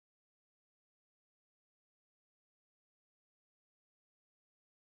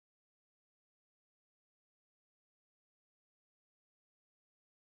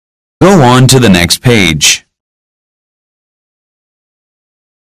Go on to the next page.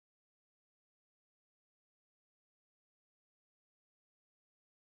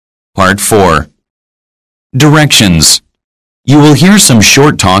 Part 4. Directions. You will hear some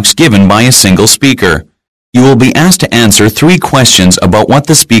short talks given by a single speaker. You will be asked to answer 3 questions about what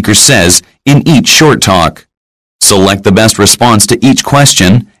the speaker says in each short talk. Select the best response to each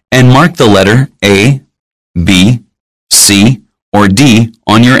question and mark the letter A, B, C, or D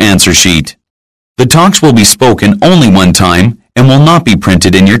on your answer sheet. The talks will be spoken only one time and will not be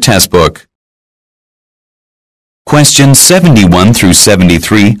printed in your test book. Questions 71 through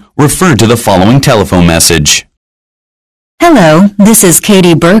 73 refer to the following telephone message. Hello, this is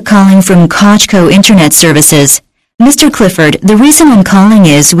Katie Burke calling from Kochco Internet Services. Mr. Clifford, the reason I'm calling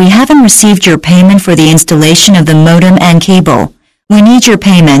is we haven't received your payment for the installation of the modem and cable. We need your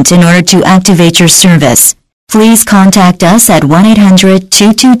payment in order to activate your service. Please contact us at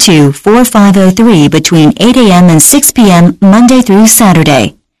 1-800-222-4503 between 8 a.m. and 6 p.m. Monday through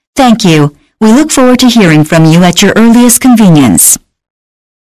Saturday. Thank you. We look forward to hearing from you at your earliest convenience.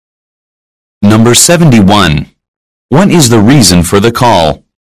 Number 71. What is the reason for the call?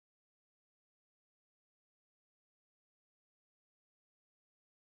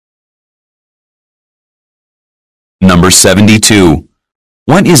 Number 72.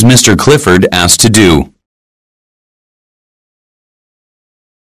 What is Mr. Clifford asked to do?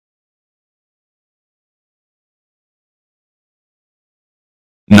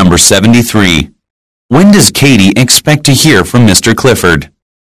 Number 73. When does Katie expect to hear from Mr. Clifford?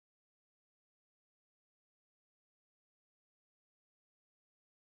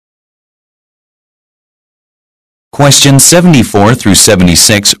 Questions 74 through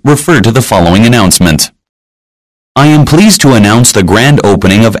 76 refer to the following announcement. I am pleased to announce the grand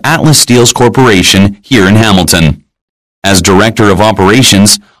opening of Atlas Steels Corporation here in Hamilton. As Director of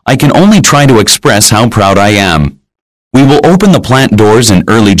Operations, I can only try to express how proud I am. We will open the plant doors in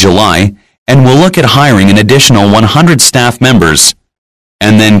early July and will look at hiring an additional 100 staff members.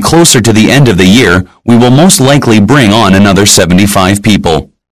 And then closer to the end of the year, we will most likely bring on another 75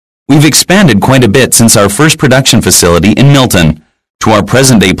 people. We've expanded quite a bit since our first production facility in Milton, to our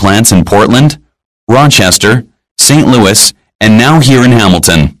present-day plants in Portland, Rochester, St. Louis, and now here in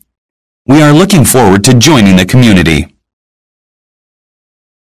Hamilton. We are looking forward to joining the community.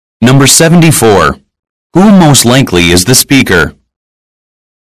 Number 74. Who most likely is the speaker?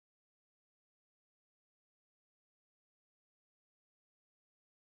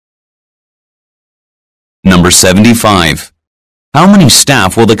 Number 75. How many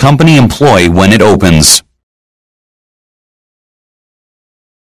staff will the company employ when it opens?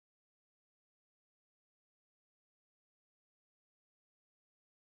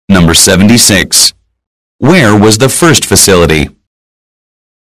 Number 76. Where was the first facility?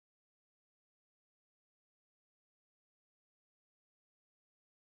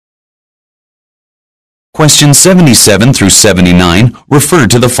 Questions 77 through 79 refer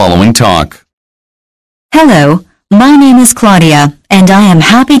to the following talk. Hello, my name is Claudia, and I am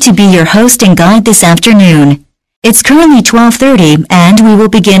happy to be your host and guide this afternoon. It's currently 12:30, and we will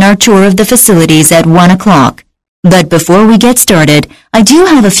begin our tour of the facilities at 1 o'clock. But before we get started, I do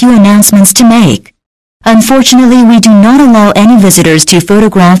have a few announcements to make. Unfortunately, we do not allow any visitors to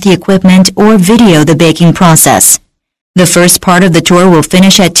photograph the equipment or video the baking process. The first part of the tour will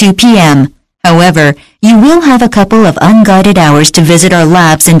finish at 2 p.m. However, you will have a couple of unguided hours to visit our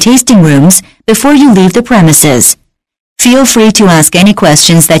labs and tasting rooms before you leave the premises. Feel free to ask any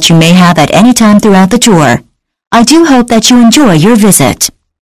questions that you may have at any time throughout the tour. I do hope that you enjoy your visit.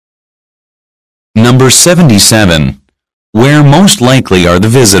 Number 77. Where most likely are the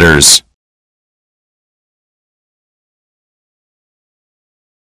visitors?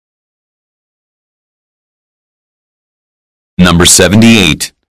 Number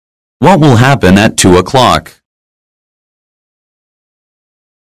 78. What will happen at 2 o'clock?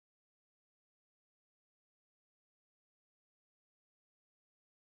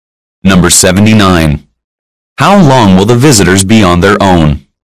 Number 79. How long will the visitors be on their own?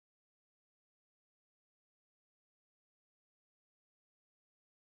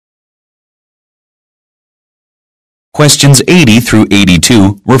 Questions 80 through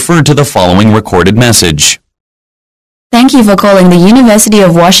 82 refer to the following recorded message. Thank you for calling the University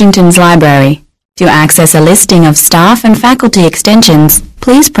of Washington's library. To access a listing of staff and faculty extensions,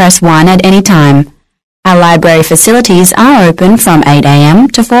 please press 1 at any time. Our library facilities are open from 8 a.m.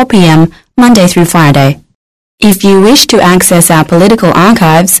 to 4 p.m. Monday through Friday. If you wish to access our political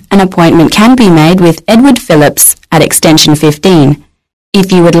archives, an appointment can be made with Edward Phillips at extension 15.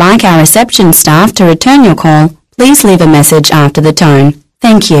 If you would like our reception staff to return your call, please leave a message after the tone.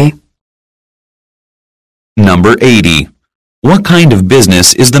 Thank you. Number 80. What kind of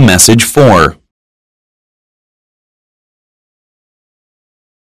business is the message for?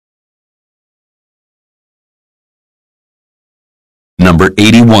 Number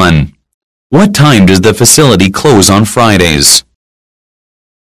 81. What time does the facility close on Fridays?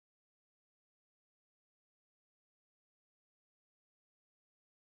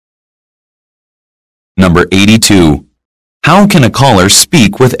 Number 82. How can a caller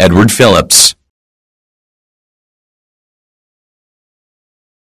speak with Edward Phillips?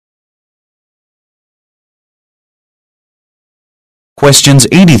 Questions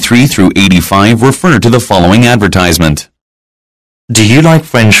 83 through 85 refer to the following advertisement. Do you like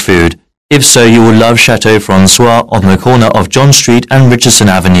French food? If so, you will love Chateau Francois on the corner of John Street and Richardson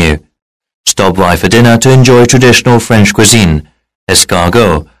Avenue. Stop by for dinner to enjoy traditional French cuisine,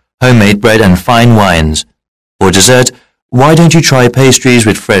 escargot, homemade bread and fine wines. For dessert, why don't you try pastries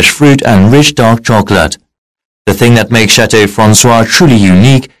with fresh fruit and rich dark chocolate? The thing that makes Chateau Francois truly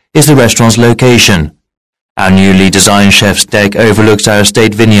unique is the restaurant's location. Our newly designed chef's deck overlooks our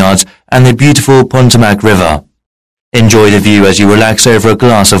estate vineyards and the beautiful Pontomac River. Enjoy the view as you relax over a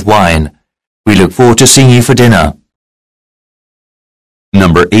glass of wine. We look forward to seeing you for dinner.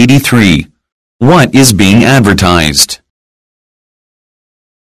 Number 83. What is being advertised?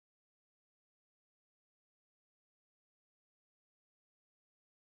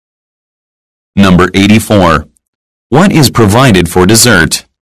 Number 84. What is provided for dessert?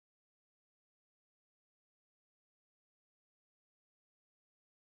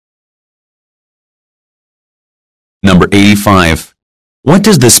 Number 85. What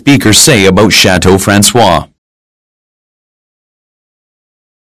does the speaker say about Chateau Francois?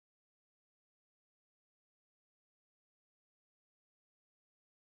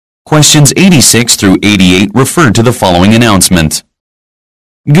 Questions 86 through 88 refer to the following announcement.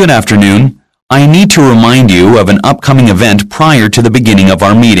 Good afternoon. I need to remind you of an upcoming event prior to the beginning of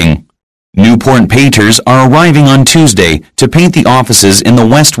our meeting. Newport painters are arriving on Tuesday to paint the offices in the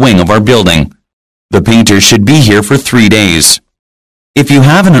west wing of our building. The painters should be here for 3 days. If you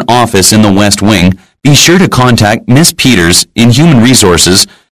have an office in the west wing, be sure to contact Miss Peters in Human Resources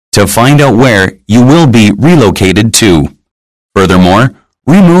to find out where you will be relocated to. Furthermore,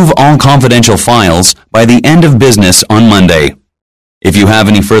 remove all confidential files by the end of business on Monday. If you have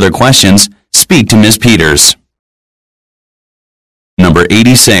any further questions, speak to Miss Peters. Number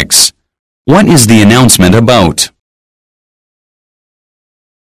 86. What is the announcement about?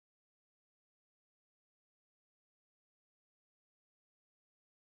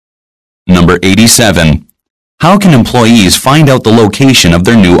 Number 87. How can employees find out the location of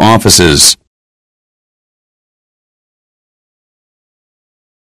their new offices?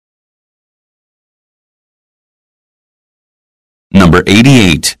 Number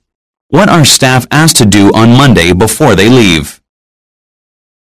 88. What are staff asked to do on Monday before they leave?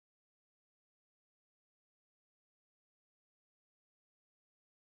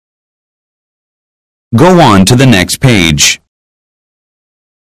 Go on to the next page.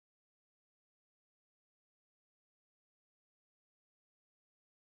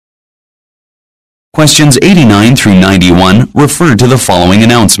 Questions 89 through 91 refer to the following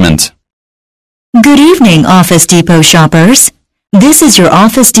announcement. Good evening, Office Depot shoppers. This is your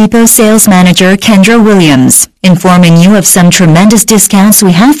Office Depot sales manager, Kendra Williams, informing you of some tremendous discounts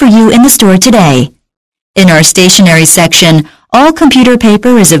we have for you in the store today. In our stationery section, all computer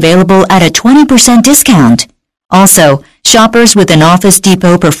paper is available at a 20% discount. Also, shoppers with an Office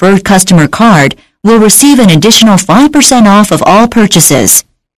Depot preferred customer card will receive an additional 5% off of all purchases.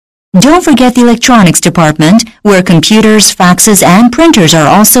 Don't forget the electronics department, where computers, faxes, and printers are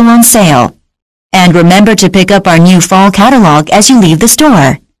also on sale. And remember to pick up our new fall catalog as you leave the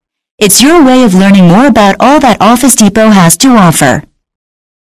store. It's your way of learning more about all that Office Depot has to offer.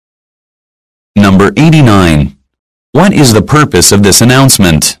 Number 89. What is the purpose of this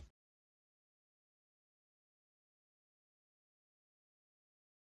announcement?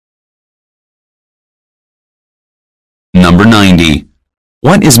 Number 90.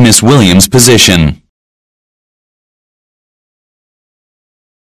 What is Miss Williams' position?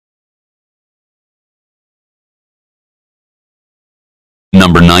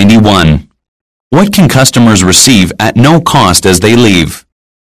 Number 91. What can customers receive at no cost as they leave?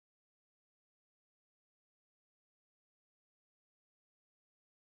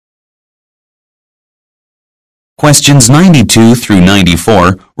 Questions 92 through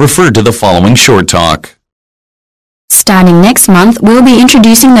 94 refer to the following short talk. Starting next month, we'll be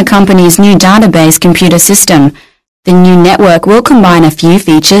introducing the company's new database computer system. The new network will combine a few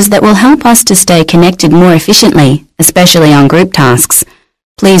features that will help us to stay connected more efficiently, especially on group tasks.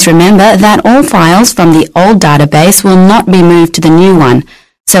 Please remember that all files from the old database will not be moved to the new one,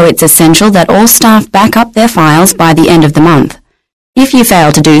 so it's essential that all staff back up their files by the end of the month. If you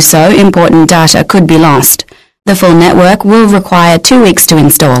fail to do so, important data could be lost. The full network will require 2 weeks to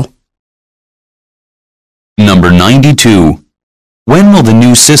install. Number 92. When will the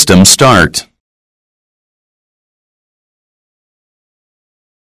new system start?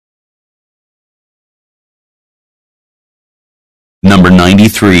 Number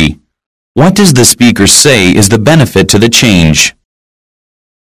 93. What does the speaker say is the benefit to the change?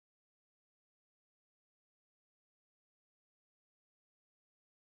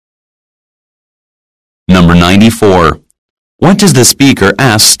 Number 94. What does the speaker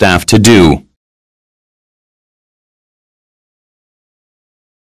ask staff to do?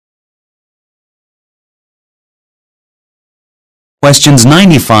 Questions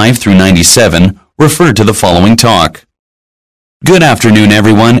 95 through 97 refer to the following talk. Good afternoon,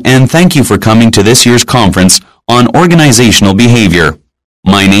 everyone, and thank you for coming to this year's conference on organizational behavior.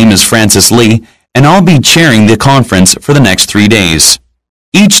 My name is Francis Lee, and I'll be chairing the conference for the next 3 days.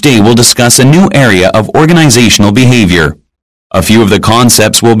 Each day we'll discuss a new area of organizational behavior. A few of the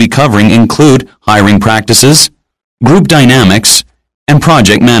concepts we'll be covering include hiring practices, group dynamics, and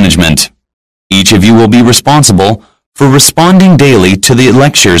project management. Each of you will be responsible for responding daily to the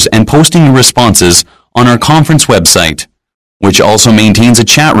lectures and posting your responses on our conference website, which also maintains a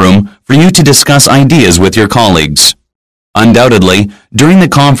chat room for you to discuss ideas with your colleagues. Undoubtedly, during the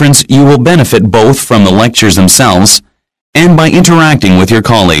conference you will benefit both from the lectures themselves and by interacting with your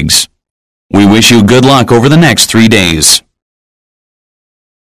colleagues. We wish you good luck over the next 3 days.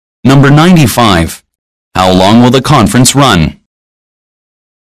 Number 95. How long will the conference run?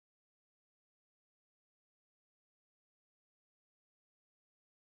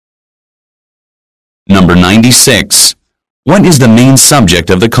 Number 96. What is the main subject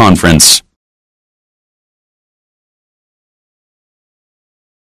of the conference?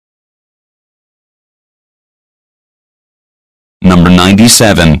 Number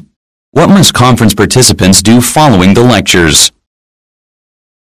 97. What must conference participants do following the lectures?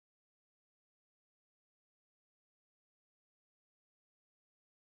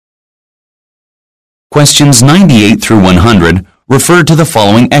 Questions 98 through 100 refer to the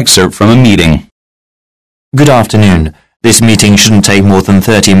following excerpt from a meeting. Good afternoon. This meeting shouldn't take more than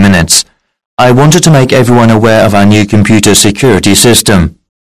 30 minutes. I wanted to make everyone aware of our new computer security system.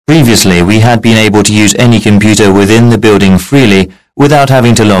 Previously, we had been able to use any computer within the building freely without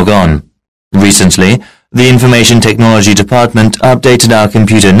having to log on. Recently, the Information Technology Department updated our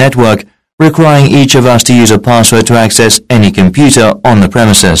computer network, requiring each of us to use a password to access any computer on the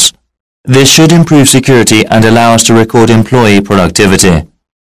premises. This should improve security and allow us to record employee productivity.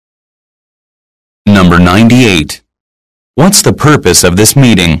 Number 98. What's the purpose of this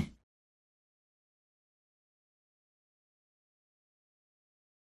meeting?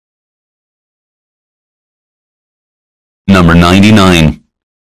 Number 99.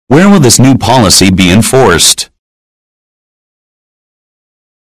 Where will this new policy be enforced?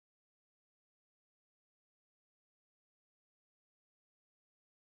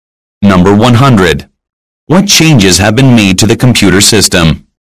 Number 100. What changes have been made to the computer system?